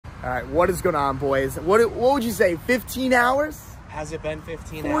All right, what is going on, boys? What would you say, 15 hours? Has it been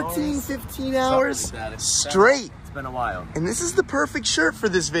 15 14, hours? 15 hours? Something like that. Straight. It's been a while. And this is the perfect shirt for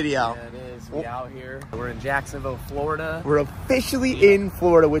this video. Yeah, it is. We out here. We're in Jacksonville, Florida. We're officially in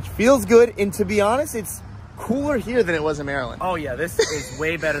Florida, which feels good. And to be honest, it's cooler here than it was in Maryland. Oh, yeah. This is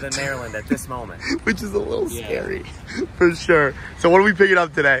way better than Maryland at this moment. Which is a little scary, for sure. So what are we picking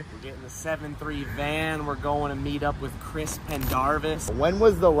up today? We're getting the 7.3 van. We're going to meet up with Chris Pendarvis. When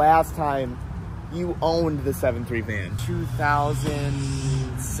was the last time you owned the 7.3 van?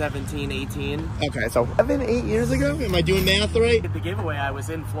 2017, 18. Okay, so 7-8 years ago? Am I doing math right? At the giveaway, I was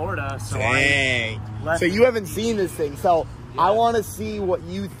in Florida, so Dang. So you haven't seen this thing. So I want to see what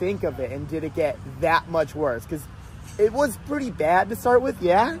you think of it, and did it get that much worse? Because it was pretty bad to start with,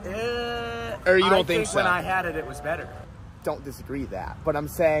 yeah? Or you don't think so? When I had it, it was better. Don't disagree that, but I'm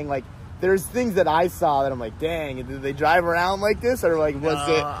saying, like, there's things that I saw that I'm like, dang, did they drive around like this? Or like, was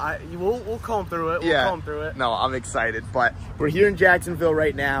it? We'll comb through it. We'll comb through it. No, I'm excited, but we're here in Jacksonville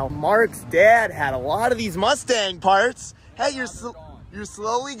right now. Mark's dad had a lot of these Mustang parts. Hey, you're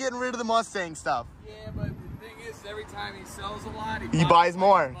slowly getting rid of the Mustang stuff. Yeah, but the thing is, every time he sells a lot, he buys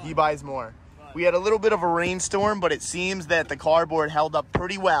more. He buys more. We had a little bit of a rainstorm, but it seems that the cardboard held up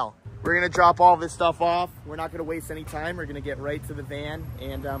pretty well. We're going to drop all this stuff off. We're not going to waste any time. We're going to get right to the van.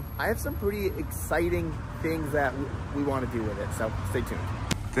 And I have some pretty exciting things that we want to do with it. So stay tuned.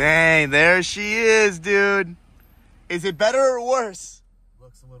 Dang, there she is, dude. Is it better or worse?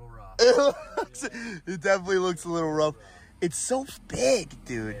 Looks a little rough. It definitely looks a little rough. It's so big,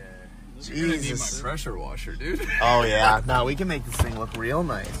 dude. Yeah. Jesus. You're gonna need my pressure washer, dude. Oh, yeah. No, we can make this thing look real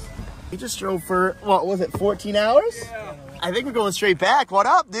nice. We just drove for, what was it, 14 hours? Yeah. I think we're going straight back. What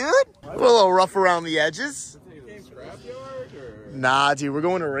up, dude? We're a little rough around the edges. Nah, dude, we're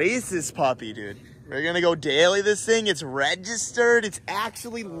going to race this puppy, dude. We're going to go daily this thing. It's registered. It's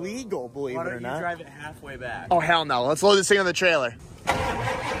actually legal, believe it or not. Why don't you drive it halfway back? Oh, hell no. Let's load this thing on the trailer.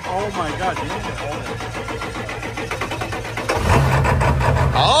 Oh, my God. You need to hold it.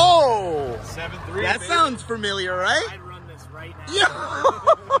 Oh! 7.3. That sounds familiar, right? I'd run this right now. Yeah.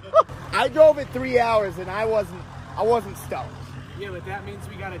 I drove it 3 hours, and I wasn't stoked. Yeah, but that means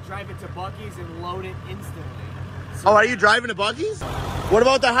we gotta drive it to Buc-ee's and load it instantly. So Oh, are you driving to Buc-ee's? What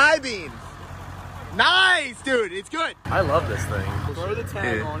about the high beams? Nice, dude. It's good. I love this thing. Throw the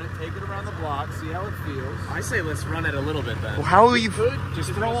tag on it, take it around the block, see how it feels. I say let's run it a little bit then. Well, how will you?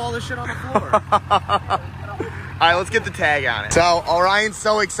 Just throw all this shit on the floor. All right, let's get the tag on it. So Orion's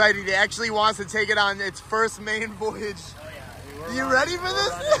so excited. He actually wants to take it on its first main voyage. Oh, yeah. You ready for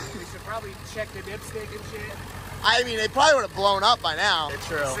this? We should probably check the dipstick and shit. I mean, it probably would have blown up by now. It's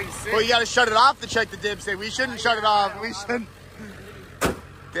true. Well, you got to shut it off to check the dipstick. We shouldn't shut it off. We shouldn't.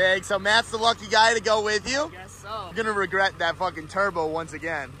 Dang, so Matt's the lucky guy to go with you? I guess so. You're going to regret that fucking turbo once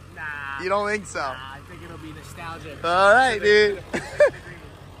again. Nah. You don't think so? Nah, I think it'll be nostalgic. All right, dude.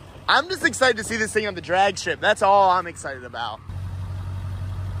 I'm just excited to see this thing on the drag strip. That's all I'm excited about.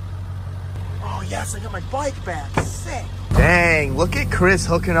 Oh, yes, I got my bike back. Sick. Dang, look at Chris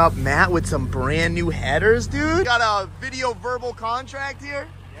hooking up Matt with some brand new headers, dude. Got a video verbal contract here?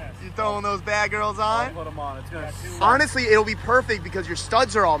 Yes. You throwing those bad girls on? I'll put them on. It's gonna suck. Honestly, it'll be perfect because your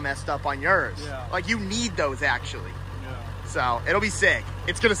studs are all messed up on yours. Yeah. Like, you need those, actually. Yeah. So, it'll be sick.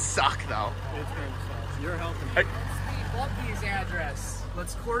 It's gonna suck, though. It's gonna suck. You're helping me. Hey. Buc-ee's address.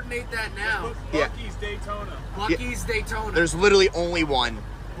 Let's coordinate that now. Yeah. Buc-ee's Daytona. Buc-ee's Daytona. There's literally only one.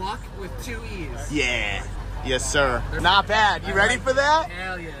 Buck with 2 E's. Yeah. Yes, sir. Not bad. You ready for that?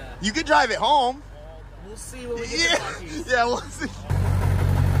 Hell yeah. You can drive it home. We'll see when we get Yeah. to Buc-ee's. Yeah, we'll see.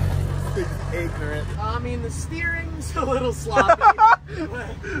 Ignorant. I mean, the steering's a little sloppy.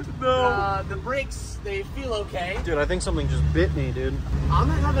 No. The brakes, they feel okay. Dude, I think something just bit me, dude. I'm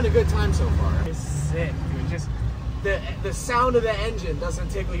having a good time so far. It's sick, dude. Just the sound of the engine doesn't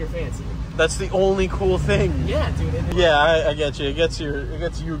tickle your fancy. That's the only cool thing. Yeah, dude. Yeah, I get you. It gets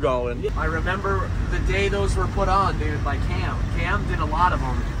you going. I remember the day those were put on, dude, by Cam. Cam did a lot of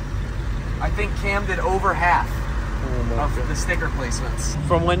them. I think Cam did over half of the sticker placements.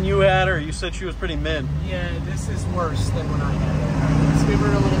 From when you had her, you said she was pretty mid. Yeah, this is worse than when I had it. Let's give her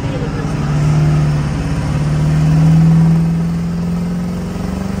a little bit of a business.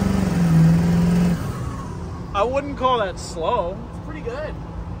 I wouldn't call that slow. It's pretty good.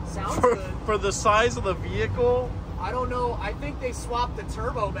 Sounds good. For the size of the vehicle. I don't know. I think they swapped the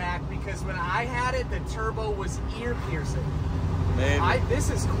turbo back because when I had it, the turbo was ear piercing. Maybe. This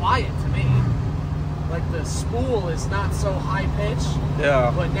is quiet to me. like the spool is not so high pitch.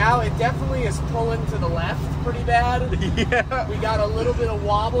 Yeah. But now it definitely is pulling to the left pretty bad. Yeah. We got a little bit of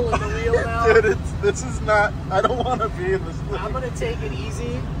wobble in the wheel now. Dude, this is not, I don't want to be in this thing. I'm gonna take it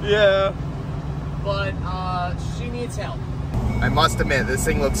easy. Yeah. But she needs help. I must admit, this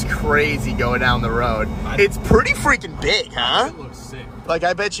thing looks crazy going down the road. It's pretty freaking big, huh? It looks sick. Like,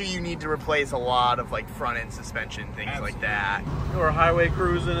 I bet you need to replace a lot of, like, front-end suspension, things like that. Or highway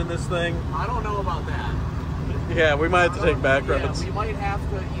cruising in this thing. I don't know about that. Yeah, we might have to take back roads. Yeah, we might have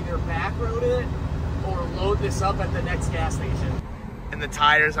to either back road it or load this up at the next gas station. And the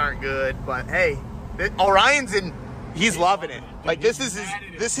tires aren't good, but hey, Orion's in, he's loving it. Like, this is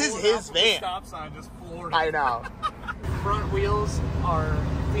his van. Stop sign just floored. I know. Front wheels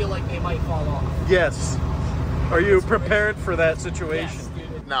feel like they might fall off. Yes. Are you prepared for that situation? Yes,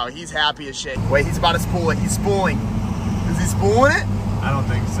 dude. No, he's happy as shit. Wait, he's about to spool it. He's spooling. Is he spooling it? I don't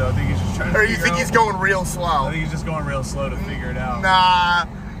think so. I think he's just trying to Or you think he's going real I slow? think he's just going real slow to figure it out. Nah,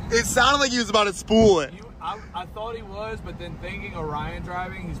 it sounded like he was about to spool it. I thought he was, but then thinking Orion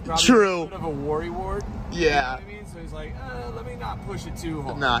driving, he's probably True. a bit of a worry ward. Yeah. You know what I mean? So he's like, let me not push it too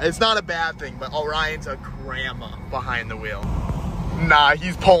hard. Nah, it's not a bad thing, but Orion's a grandma behind the wheel. Nah,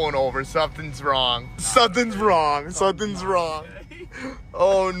 he's pulling over. Something's wrong. Something's wrong. Something's wrong.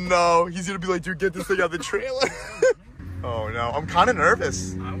 Oh no. He's gonna be like, dude, get this thing out of the trailer. Oh no. I'm kind of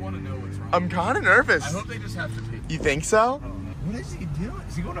nervous. I want to know what's wrong. I'm kind of nervous. I hope they just have to pay. You think so? What is he doing?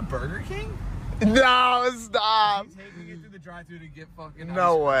 Is he going to Burger King? No, stop. Taking it through the drive-thru to get fucking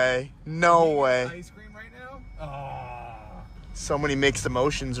No way. No way. ice cream right now? Oh. So many mixed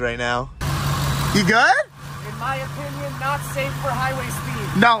emotions right now. You good? In my opinion, not safe for highway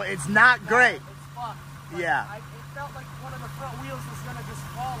speed. No, it's not great. It's fucked. Like, Yeah. it felt like one of the front wheels was gonna just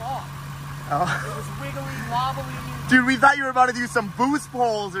fall off. Oh. It was wiggly, wobbly. Dude, we thought you were about to do some boost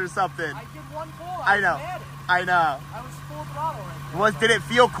pulls or something. I did one pull. I was know. mad at it. I know. I was full throttle right there. Did it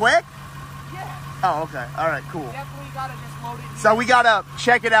feel quick? Yeah. Oh, okay. All right, cool. Definitely gotta just load it. So we gotta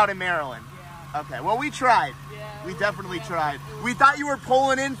check it out in Maryland. Yeah. Okay, well, we tried. Yeah. We definitely tried. We thought you were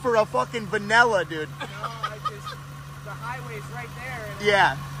pulling in for a fucking vanilla, dude. No, the highway's right there. And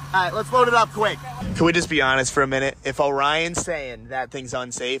Yeah. All right, let's load it up quick. Can we just be honest for a minute? If Orion's saying that thing's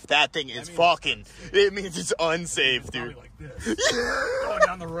unsafe, that thing is fucking, it means it's unsafe, dude. Like this. Going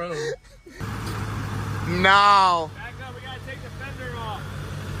down the road. No. Back up, we gotta take the fender off.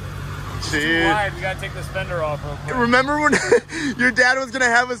 Dude. Wide, we gotta take this fender off real quick. Remember when your dad was gonna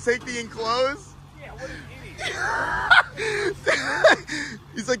have us take the enclosed? Yeah, what an idiot.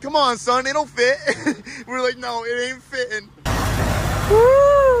 He's like, come on, son, it'll fit. We're like, no, it ain't fitting. Woo!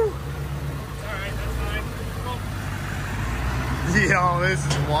 Alright, that's fine. Cool. Yo, this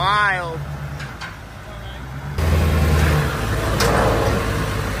is wild.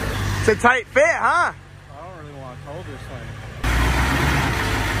 It's a tight fit, huh? I don't really want to hold this thing.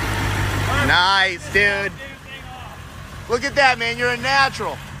 Nice, dude. Look at that, man. You're a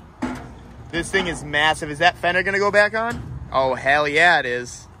natural. This thing is massive. Is that fender gonna go back on? Oh, hell yeah, it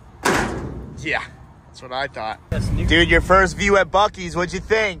is. Yeah, that's what I thought. Dude, your first view at Buc-ee's, what'd you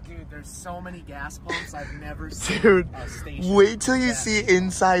think? dude, there's so many gas pumps I've never seen. Dude, a station. wait till you see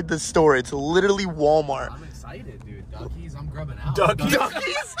inside the store. It's literally Walmart. I'm excited, dude. Duckies, I'm grubbing out.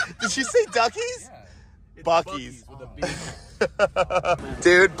 Duckies? Did she say Duckies? Yeah. Buc-ee's. With a big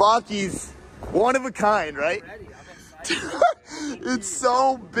Dude, Buc-ee's. One of a kind, right? ready. I'm excited. It's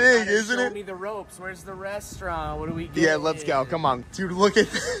so big, isn't Show it? me the ropes. Where's the restaurant? What do we get? Yeah, let's go. Come on. Dude, look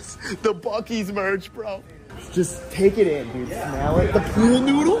at this. The Buc-ee's merch, bro. Just take it in, dude. Smell it. The pool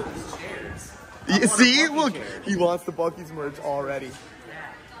noodle. You see? Look. He wants the Buc-ee's merch already.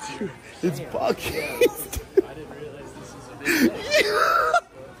 Dude, it's Buc-ee's. I didn't realize this was a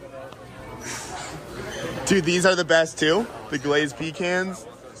big Dude, these are the best too. The glazed pecans.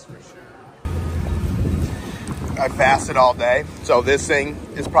 I fasted all day, so this thing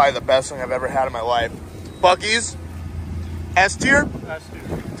is probably the best thing I've ever had in my life. Buc-ee's, S tier.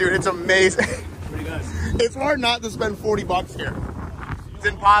 Dude, it's amazing. Pretty good. It's hard not to spend 40 bucks here. It's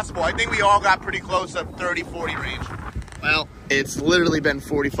impossible. I think we all got pretty close to 30, 40 range. Well, it's literally been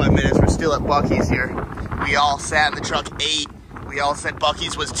 45 minutes. We're still at Buc-ee's here. We all sat in the truck, ate. We all said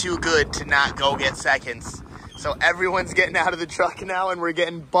Buc-ee's was too good to not go get seconds. So everyone's getting out of the truck now, and we're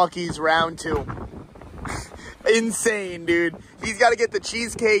getting Buc-ee's round 2. Insane, dude. He's got to get the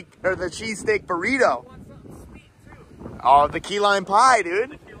cheesecake or the cheesesteak burrito. Oh, the key lime pie,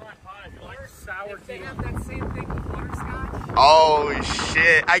 dude. They have that same thing with butterscotch. Oh,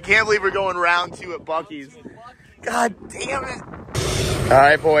 shit. I can't believe we're going round 2 at Buc-ee's. God damn it. All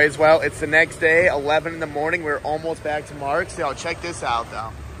right, boys. Well, it's the next day, 11 in the morning. We're almost back to Mark's. Yo, check this out,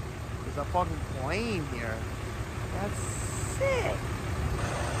 though. There's a fucking plane here. That's sick.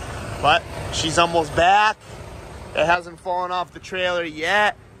 But she's almost back. It hasn't fallen off the trailer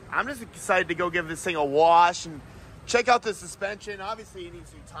yet. I'm just excited to go give this thing a wash and check out the suspension. Obviously, it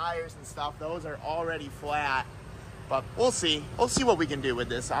needs new tires and stuff. Those are already flat. But we'll see. We'll see what we can do with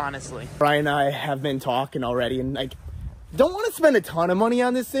this, honestly. Brian and I have been talking already, and like, don't want to spend a ton of money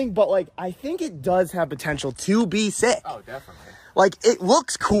on this thing, but like, I think it does have potential to be sick. Oh, definitely. Like, it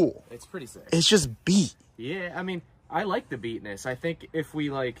looks cool. It's pretty sick. It's just beat. Yeah, I mean, I like the beatness. I think if we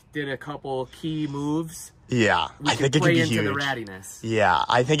like did a couple key moves, yeah, I think it could be huge. Into the rattiness. Yeah,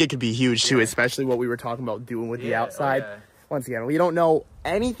 I think it could be huge too, especially what we were talking about doing with the outside. Oh, yeah. Once again, we don't know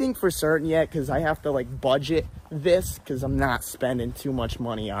anything for certain yet because I have to like budget this because I'm not spending too much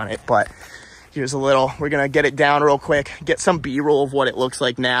money on it. But here's a little, we're gonna get it down real quick, get some B-roll of what it looks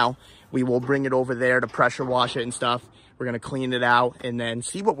like now. We will bring it over there to pressure wash it and stuff. We're gonna clean it out and then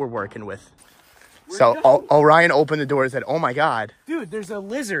see what we're working with. So Orion opened the door and said, oh my God. Dude, there's a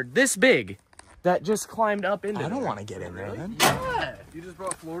lizard this big that just climbed up into I don't want to get in there then. Yeah. You just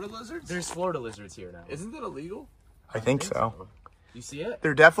brought Florida lizards? There's Florida lizards here now. Isn't that illegal? I think so. You see it?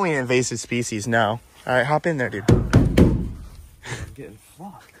 They're definitely an invasive species now. All right, hop in there, dude. I'm getting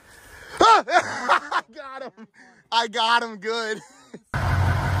fucked. I got him. I got him good.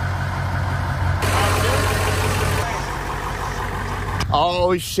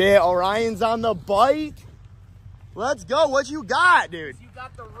 Oh shit, Orion's on the bike. Let's go. What you got, dude? You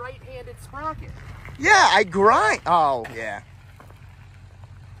got the right-handed sprocket. Yeah, I grind. Oh, yeah.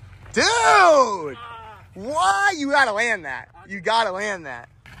 Dude! Why? You gotta land that. You gotta land that.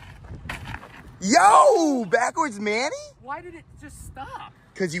 Yo! Backwards Manny? Why did it just stop?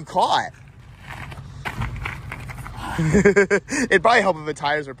 Because you caught. It'd probably help if the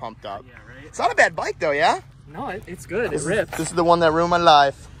tires were pumped up. Yeah, right? It's not a bad bike though, yeah? No, it's good. It rips. This is the one that ruined my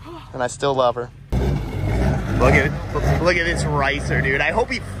life. And I still love her. Look at this ricer, dude. I hope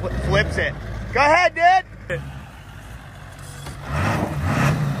he flips it. Go ahead, dude.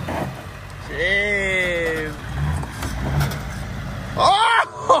 Jeez.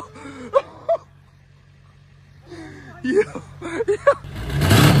 Oh!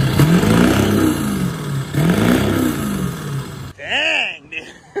 Dang, dude.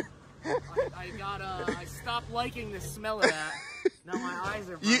 I stopped liking the smell of that. Now my eyes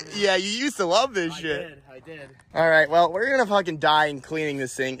are burning. Yeah, you used to love this shit. I did. All right, well, we're gonna fucking die in cleaning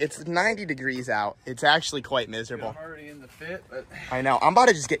this thing. It's 90 degrees out. It's actually quite miserable. I'm already in the fit, but I know. I'm about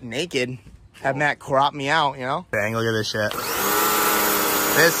to just get naked. Have Matt crop me out, you know? Dang, look at this shit.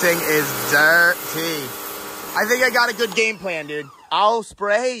 This thing is dirty. I think I got a good game plan, dude. I'll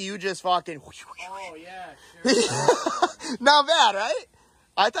spray, you just fucking... Oh, yeah, sure. Not bad, right?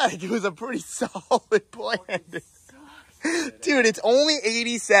 I thought it was a pretty solid plan, dude. Dude, it's only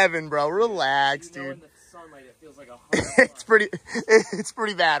 87, bro. Relax, dude. In the sunlight, it feels like 100. It's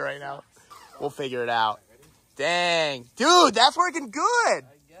pretty bad right now. We'll figure it out. Dang. Dude, that's working good. I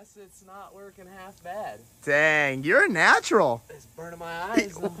guess it's not working half bad. Dang, you're a natural. It's burning my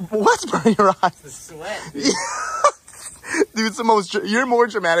eyes. What's burning your eyes? The sweat. Dude, you're more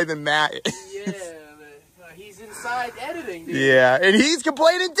dramatic than Matt. Yeah, but he's inside editing, dude. Yeah, and he's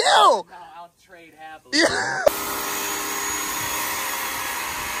complaining too. No, I'll trade happily. Yeah.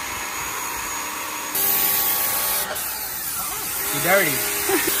 You're dirty.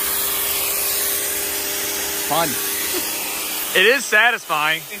 Fun. It is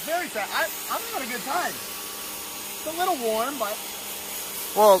satisfying. It's very sad. I'm having a good time. It's a little warm, but...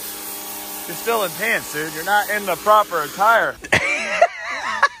 Well, you're still in pants, dude. You're not in the proper attire. Does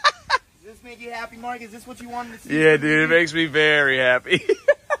this make you happy, Mark? Is this what you wanted to see? Yeah, dude, it makes me very happy.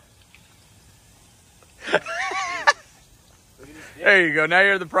 There you go. Now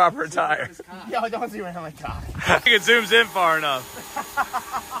you're in the proper attire. Yo, don't see what I'm like. I think it zooms in far enough.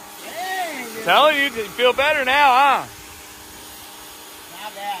 Dang, dude. Telling you, you feel better now, huh?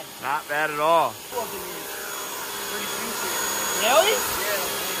 Not bad. Not bad at all. Really? Yeah.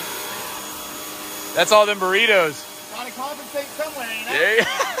 That's all them burritos. Gotta compensate somewhere, you know? Yeah.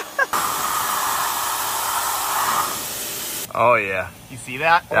 Oh, yeah. You see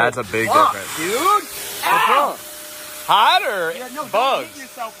that? That's a big Fuck, difference. Dude! Ow! Hot or Yeah, no, don't bugs? hit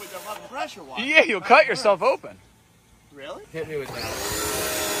yourself with the fucking pressure water. Yeah, you'll cut yourself open. Really? Hit me with that.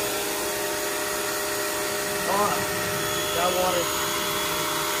 That water.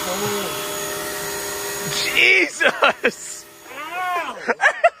 Jesus! Ow!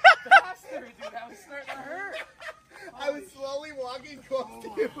 Bastard, dude, that was starting to hurt. I was slowly walking close to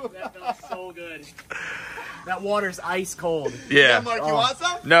you. That felt so good. That water's ice cold. Yeah. Mark, you want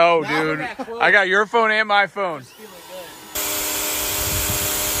some? No, No, dude. we're back close. I got your phone and my phone. Feeling good.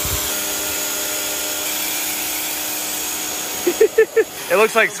 It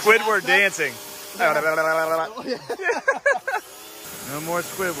looks like Squidward dancing. No more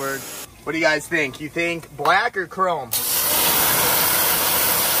Squidward. What do you guys think? You think black or chrome?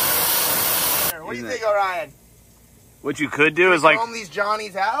 What do you think, Orion? What you could do is like chrome these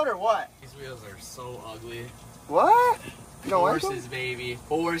Johnnies out or what? These wheels are so ugly. What? You don't like Horses, them? baby.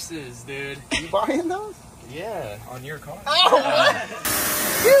 Horses, dude. You buying those? Yeah, on your car.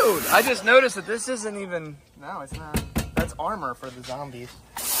 Oh! dude, I just noticed that this isn't even. No, it's not. That's armor for the zombies.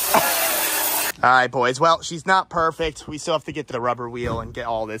 All right, boys. Well, she's not perfect. We still have to get to the rubber wheel and get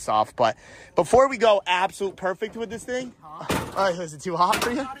all this off. But before we go absolute perfect with this thing, is it too hot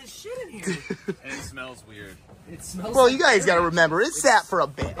for you? Hot as shit in here. And it smells weird. It smells. Well, like you guys got to remember, it sat for a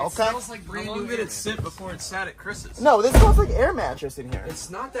bit, It okay? smells like brand new. How long did it sit before it sat at Chris's? No, this smells like air mattress in here. It's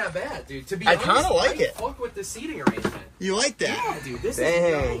not that bad, dude. To be I honest, kinda like I it. fuck with the seating arrangement. You like that? Yeah, dude. This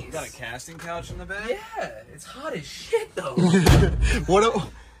Dang. is nice. You got a casting couch in the back? Yeah, it's hot as shit though.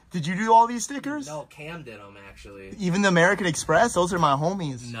 Did you do all these stickers? No, Cam did them actually. Even the American Express? Those are my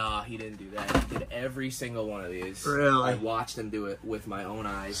homies. Nah, he didn't do that. He did every single one of these. Really? I watched him do it with my own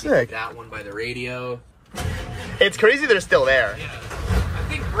eyes. Sick. He did that one by the radio. It's crazy they're still there. Yeah. I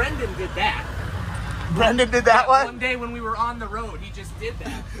think Brendan did that. Brendan did that one? One day when we were on the road, he just did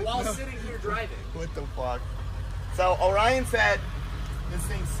that while sitting here driving. What the fuck? So Orion said this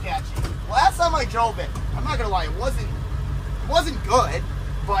thing's sketchy. Last time I drove it, I'm not gonna lie, it wasn't good,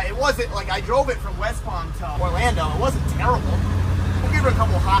 but it wasn't like I drove it from West Palm to Orlando. It wasn't terrible. We'll give it a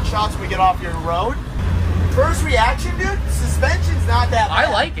couple hot shots when we get off your road. First reaction, dude, suspension's not that bad. I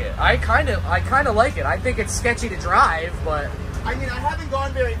like it. I kind of like it. I think it's sketcy to drive, but I mean, I haven't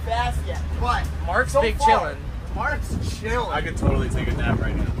gone very fast yet, but Mark's so big far, chillin'. Mark's chilling. I could totally take a nap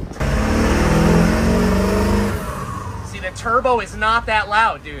right now. See, the turbo is not that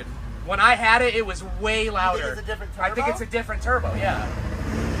loud, dude. When I had it, it was way louder. You think it's a different turbo? I think it's a different turbo, yeah.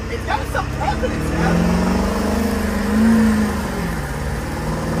 It's got some confidence now.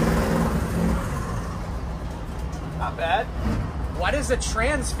 Not bad. Why does the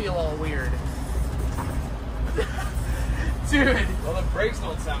trans feel all weird? Dude. Well, the brakes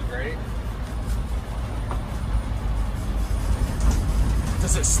don't sound great.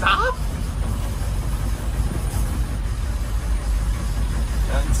 Does it stop?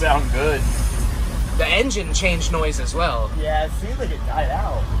 Doesn't sound good. The engine changed noise as well. Yeah, it seems like it died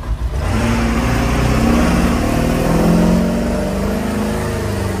out.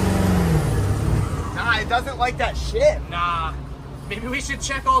 Nah, it doesn't like that shit. Nah. Maybe we should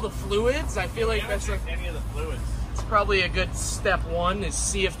check all the fluids. I feel like that's any of the fluids. it's probably a good step one is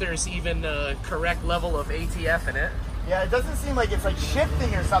see if there's even a correct level of ATF in it. Yeah, it doesn't seem like it's like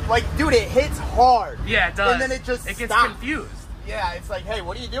shifting or something. Like, dude, it hits hard. Yeah, it does. And then it just gets stops. confused. Yeah, it's like, hey,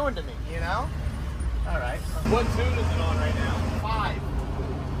 what are you doing to me? You know? All right. What tune is it on right now? 5.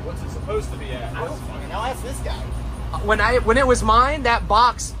 What's it supposed to be at? I don't fucking know. Ask this guy. When it was mine, that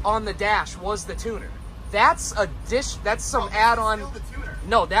box on the dash was the tuner. That's a dish. That's some add-on. Still the tuner.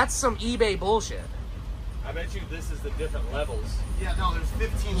 No, that's some eBay bullshit. I bet you this is the different levels. Yeah, no, there's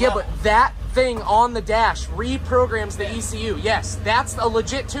 15 Yeah, levels. but that thing on the dash reprograms the ECU. Yes, that's a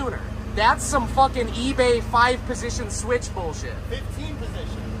legit tuner. That's some fucking eBay 5-position switch bullshit. 15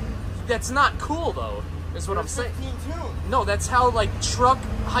 position. That's not cool though, is what I'm There's saying. 15 tunes. No, that's how like truck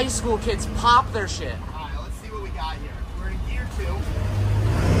high school kids pop their shit. All right, let's see what we got here. We're in gear 2.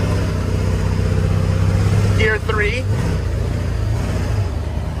 Gear 3.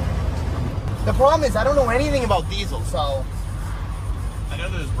 The problem is I don't know anything about diesel, so... I know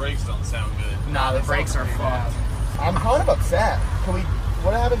those brakes don't sound good. Nah, the brakes are fucked. I'm kind of upset. Can we...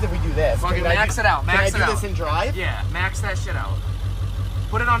 What happens if we do this? Fucking Can I max do- it out, max Can it I do out. this in drive? Yeah, max that shit out.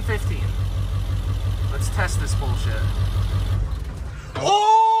 Put it on 15. Let's test this bullshit.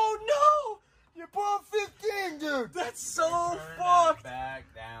 Oh, no! You put on 15, dude! That's so Turn fucked. that back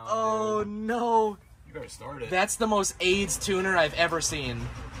down. Oh dude. no. You better start it. That's the most AIDS tuner I've ever seen.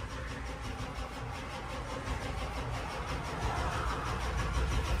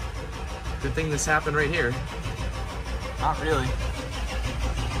 Good thing this happened right here. Not really.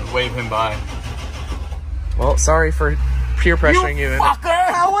 Wave him by. Well, sorry for peer pressuring you. Fucker!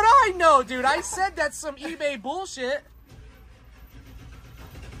 How would I know, dude? I said that's some eBay bullshit.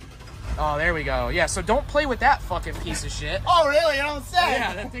 Oh, there we go. Yeah, so don't play with that fucking piece of shit. Oh, really? You don't say?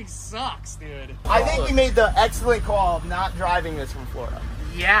 Yeah, that thing sucks, dude. I think you made the excellent call of not driving this from Florida.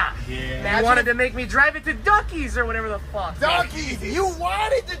 Yeah. Yeah. They wanted to make me drive it to Duckies or whatever the fuck. Duckies! You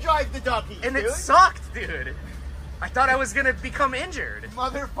wanted to drive the Duckies, And dude. it sucked, dude. I thought I was gonna become injured.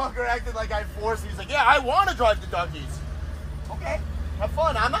 Motherfucker acted like I forced you. He's like, yeah, I want to drive the Duckies. Okay, have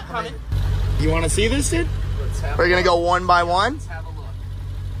fun. I'm not coming. You want to see this, dude? We're gonna go one by one. Let's have a look.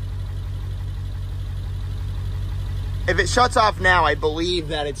 If it shuts off now, I believe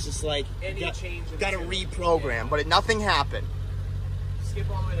that it's just like Got to reprogram, but nothing happened. Skip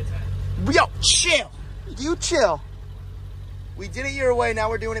all the way to 10. Yo, chill. You chill. We did it your way, now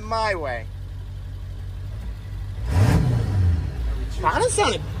we're doing it my way. Kinda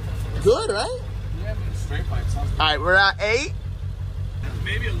sounded good, right? Yeah, I mean, straight pipe sounds good. All right, we're at 8.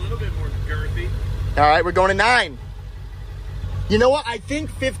 Maybe a little bit more girthy. All right, we're going to 9. You know what? I think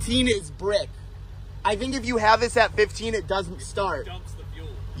 15 is brick. I think if you have this at 15, it doesn't start. Dumps the fuel.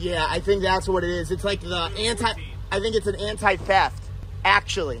 Yeah, I think that's what it is. It's like the I think it's an anti-theft,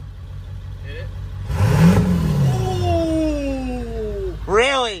 actually. Hit it. Ooh,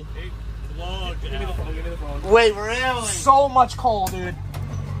 really? It plugged Give me the phone, give me the phone. Wait, really? So much coal, dude.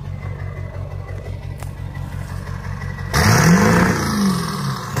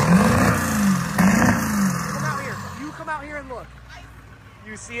 Come out here. You come out here and look.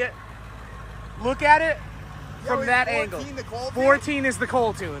 You see it? Look at it from that angle. 14 the coal tune? 14 is the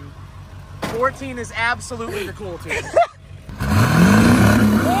coal tune. 14 is absolutely the coal tune.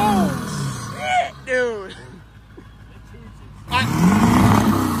 Oh, shit, dude.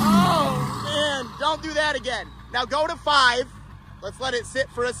 Oh, man. Don't do that again. Now go to 5. Let's let it sit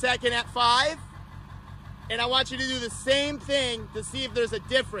for a second at 5. And I want you to do the same thing to see if there's a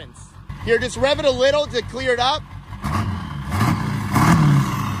difference. Here, just rev it a little to clear it up.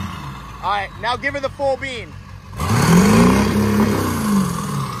 All right, now give her the full bean.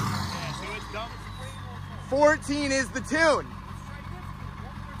 14 is the tune.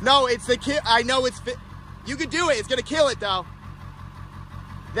 No, it's the kill. I know it's fit. You could do it. It's gonna kill it though.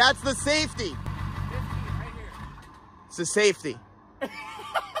 That's the safety. It's the safety.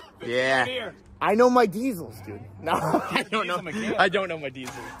 Yeah. I know my diesels, dude. No, I don't know. I don't know my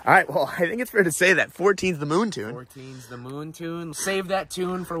diesels. All right, well, I think it's fair to say that 14's the moon tune. 14's the moon tune. Save that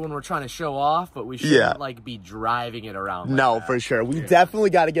tune for when we're trying to show off, but we shouldn't like be driving it around. No, like that. for sure. We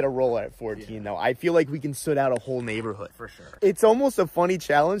definitely got to get a roller at 14, though. I feel like we can soot out a whole neighborhood. For sure. It's almost a funny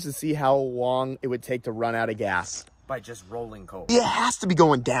challenge to see how long it would take to run out of gas. By just rolling coal. Yeah, it has to be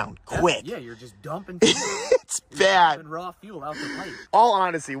going down quick. Yeah, you're just dumping fuel. It's bad. Dumping raw fuel out the pipe. All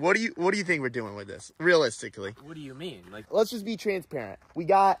honesty, what do you think we're doing with this? Realistically. What do you mean? Like, Let's just be transparent. We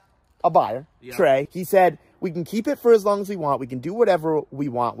got a buyer, Yeah. Trey. He said we can keep it for as long as we want. We can do whatever we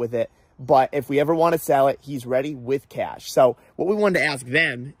want with it. But if we ever want to sell it, he's ready with cash. So what we wanted to ask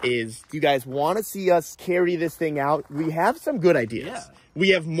them is, do you guys want to see us carry this thing out? We have some good ideas. Yeah. We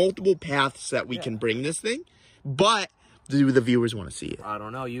have multiple paths that we can bring this thing. But do the viewers want to see it? I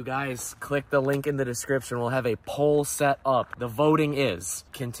don't know. You guys click the link in the description. We'll have a poll set up. The voting is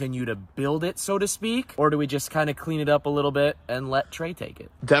continue to build it, so to speak, or do we just kind of clean it up a little bit and let Trey take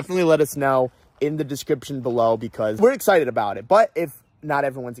it? Definitely let us know in the description below because we're excited about it. But if not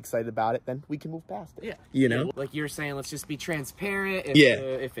everyone's excited about it, then we can move past it. Yeah. You know? Like you're saying, let's just be transparent. If, Yeah.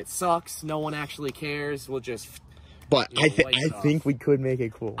 If it sucks, no one actually cares. We'll just... But You know, I think we could make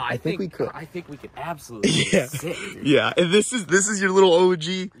it cool. I think we could. I think we could absolutely Yeah. sick, dude. Yeah, and this is your little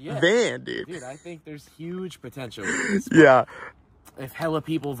OG van, dude. Dude, I think there's huge potential with this. Yeah. If hella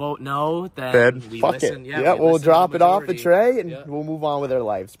people vote no, then we fuck listen. it. Yeah, We'll listen to drop the it off the majority. tray and Yeah. we'll move on with our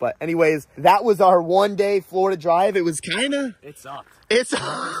lives. But anyways, that was our one-day Florida drive. It was kind of... It sucked. It's... A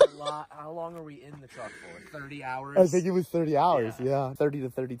lot. How long are we in the truck for? 30 hours? I think it was 30 hours. Yeah. 30 to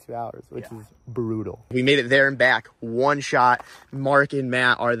 32 hours, which is brutal. We made it there and back. One shot. Mark and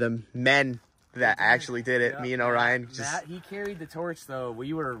Matt are the men that actually did it. Yeah. Me and Orion. Matt, he carried the torch, though.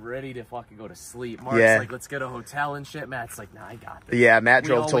 We were ready to fucking go to sleep. Mark's Yeah. like, let's get a hotel and shit. Matt's like, nah, I got this. Yeah, Matt We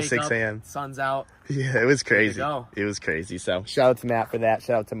drove all till wake 6 up, a.m. Sun's out. Yeah, it was crazy. go. It was crazy. So shout out to Matt for that.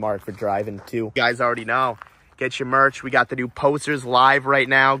 Shout out to Mark for driving too. You guys already know. Get your merch. We got the new posters live right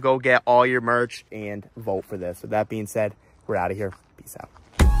now. Go get all your merch and vote for this. With that being said, we're out of here. Peace out.